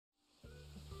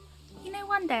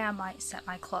one day I might set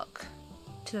my clock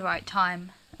to the right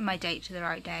time and my date to the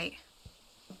right date.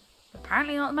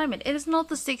 Apparently not at the moment. It is not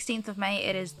the 16th of May,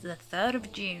 it is the 3rd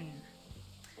of June.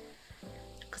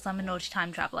 Because I'm a naughty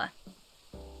time traveller.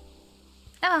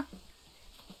 Oh.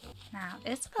 Now,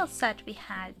 Isabel said we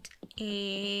had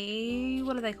a...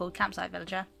 what are they called? Campsite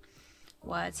villager.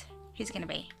 Words. Who's it gonna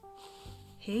be?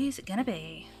 Who's it gonna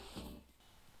be?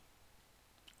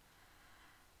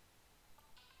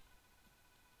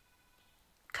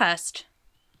 Cursed.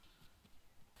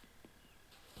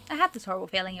 I had this horrible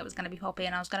feeling it was going to be Poppy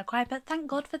and I was going to cry, but thank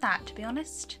God for that, to be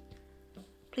honest.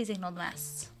 Please ignore the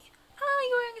mess. Oh,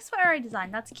 you're wearing a sweater I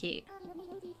designed. That's cute.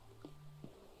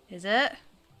 Is it?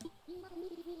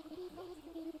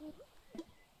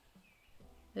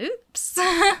 Oops.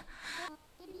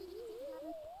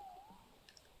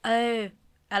 Oh,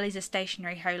 Ellie's a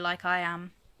stationary hoe like I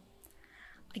am.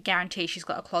 I guarantee she's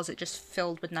got a closet just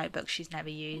filled with notebooks she's never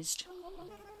used.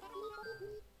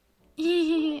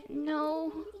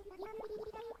 No.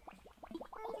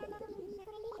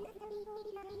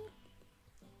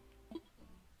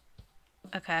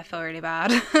 Okay, I feel really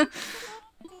bad.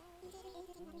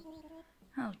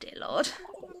 Oh dear Lord.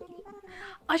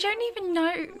 I don't even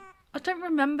know. I don't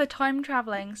remember time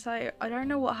travelling, so I don't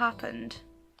know what happened.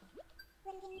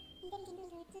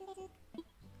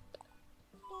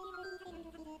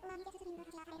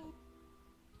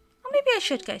 Or maybe I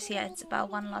should go see Isabel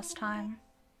one last time.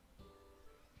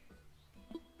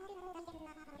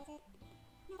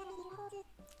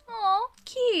 Aw,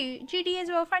 cute. Judy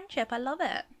Isabel friendship. I love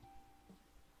it.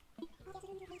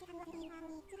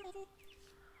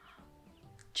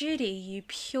 Judy, you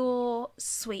pure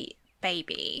sweet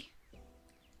baby.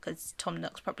 Because Tom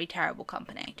Nook's probably terrible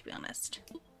company, to be honest.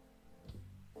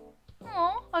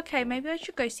 Aw, okay, maybe I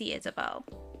should go see Isabel.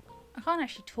 I can't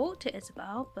actually talk to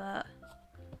Isabel, but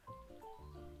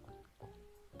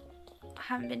I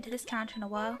haven't been to this counter in a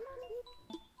while.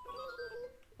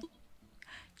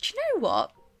 Do you know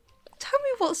what? Tell me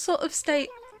what sort of state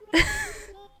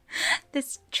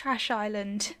this trash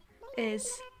island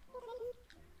is.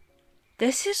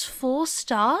 This is 4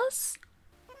 stars?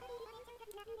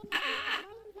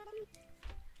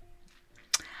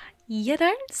 You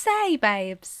don't say,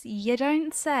 babes. You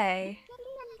don't say.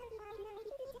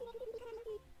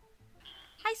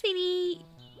 Hi, sweetie.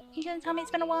 You gonna tell me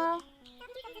it's been a while?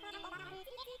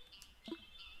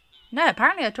 No,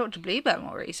 apparently I talked to Bluebird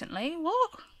more recently.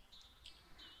 What?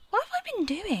 What have I been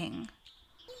doing?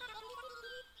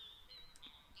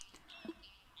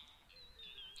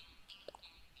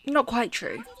 Not quite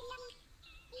true.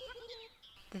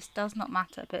 This does not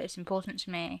matter, but it's important to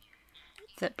me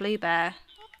that Blue Bear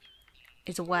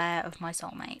is aware of my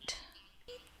soulmate.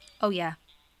 Oh yeah.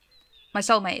 My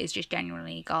soulmate is just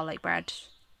genuinely garlic bread.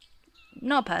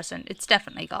 Not a person, it's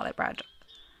definitely garlic bread.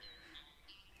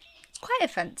 It's quite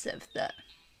offensive that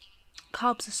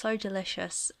carbs are so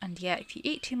delicious and yet if you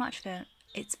eat too much of it,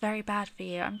 it's very bad for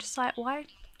you. I'm just like, why do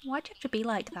you have to be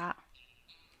like that?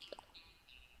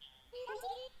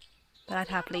 But I'd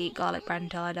happily eat garlic bread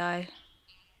until I die.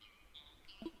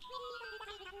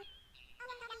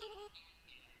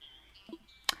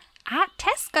 At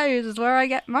Tesco's is where I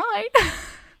get mine.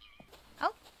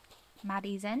 Oh,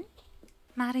 Maddie's in.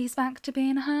 Maddie's back to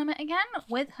being a hermit again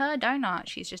with her donut.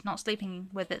 She's just not sleeping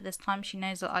with it this time. She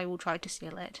knows that I will try to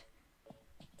steal it.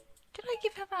 Did I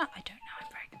give her that? I don't know. I'm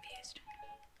very confused.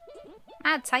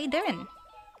 Mads, how you doing?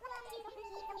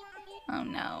 Oh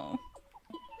no.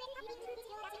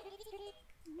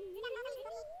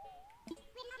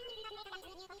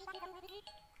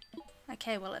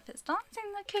 Okay, well if it's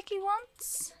dancing that Cookie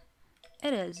wants,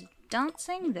 it is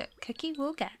dancing that Cookie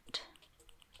will get.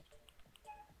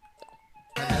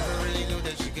 There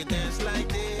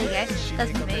you go,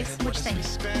 that's the moves. What do you think?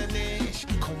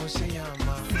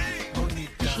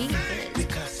 She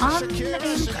is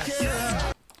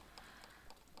unimpressed.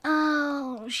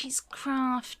 Oh, she's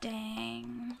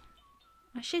crafting.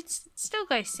 I should still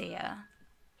go see her.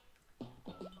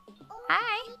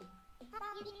 Hi.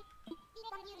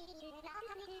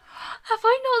 Have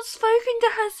I not spoken to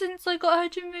her since I got her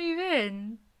to move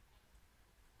in?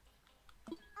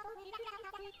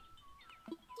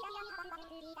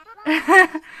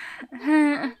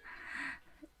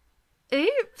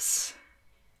 Oops.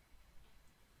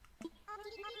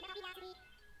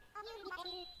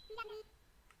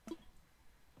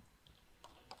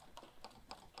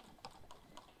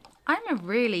 I'm a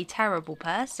really terrible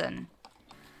person.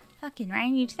 Fucking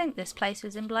Rain, you'd think this place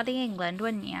was in bloody England,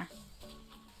 wouldn't you?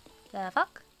 The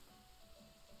fuck?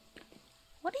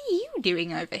 What are you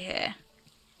doing over here?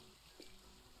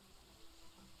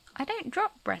 I don't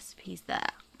drop recipes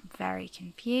there Very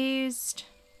confused.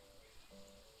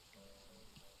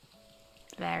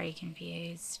 Very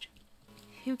confused.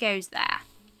 Who goes there?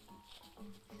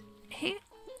 Who?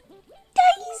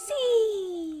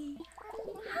 Daisy!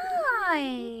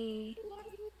 Hi!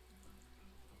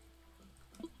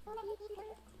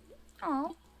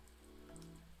 Oh.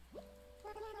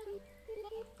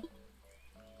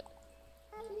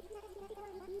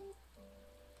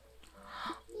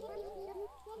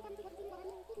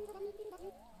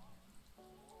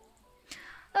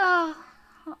 Oh,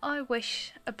 I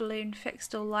wish a balloon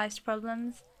fixed all life's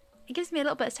problems. It gives me a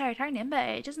little bit of serotonin, but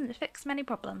it doesn't fix many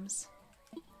problems.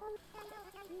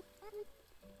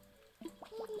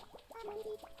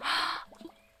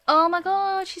 Oh my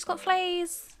god, she's got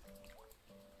flays.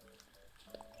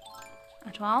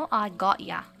 Well, I got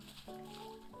ya.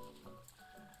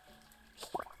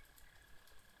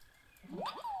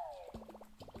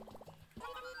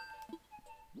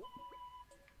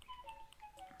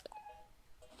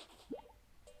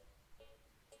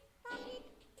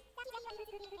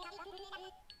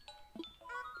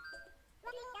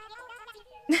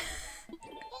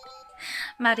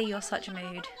 Maddie, you're such a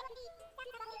mood.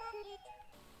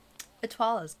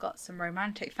 Etwala's got some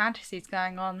romantic fantasies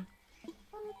going on.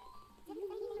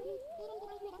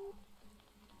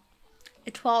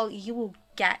 Etwal, you will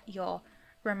get your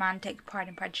romantic Pride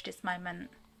and Prejudice moment.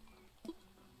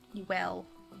 You will.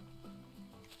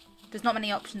 There's not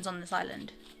many options on this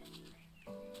island.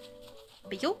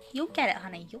 But you'll get it,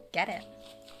 honey. You'll get it.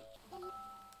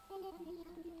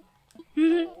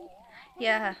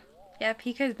 Yeah. Yeah,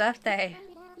 Pico's birthday.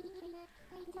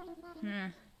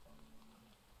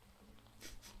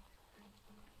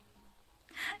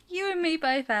 You and me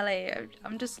both, Ellie.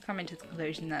 I'm just coming to the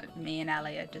conclusion that me and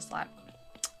Ellie are just like,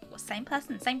 same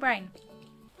person, same brain.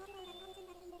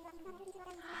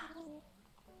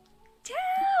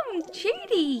 Damn,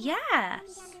 Judy,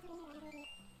 yes.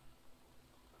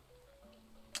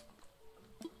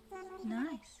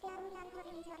 Nice.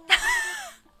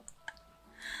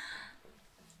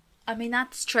 I mean,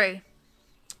 that's true.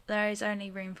 There is only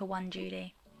room for one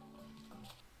Judy.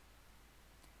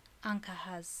 Anka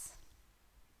has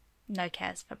no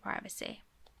cares for privacy.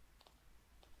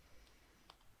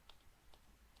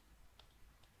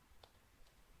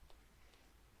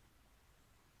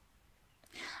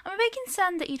 I'm a bit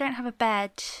concerned that you don't have a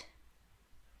bed.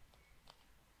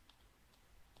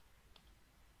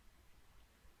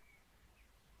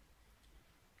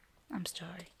 I'm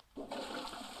sorry.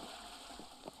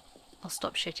 I'll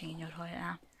stop shitting in your toilet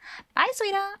now. Bye,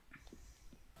 sweetheart.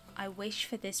 I wish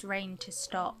for this rain to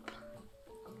stop.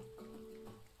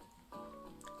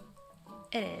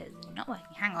 It is not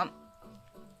working. Hang on.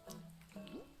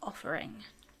 Offering.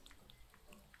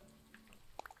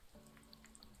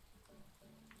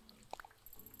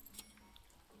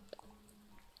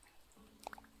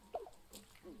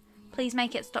 Please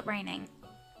make it stop raining.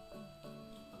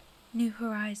 New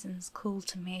horizons call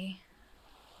to me.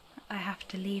 I have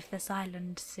to leave this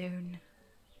island soon.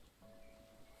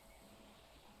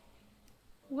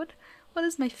 What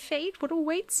is my fate? What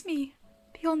awaits me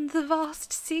beyond the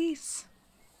vast seas?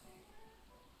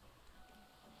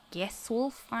 Guess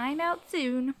we'll find out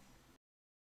soon.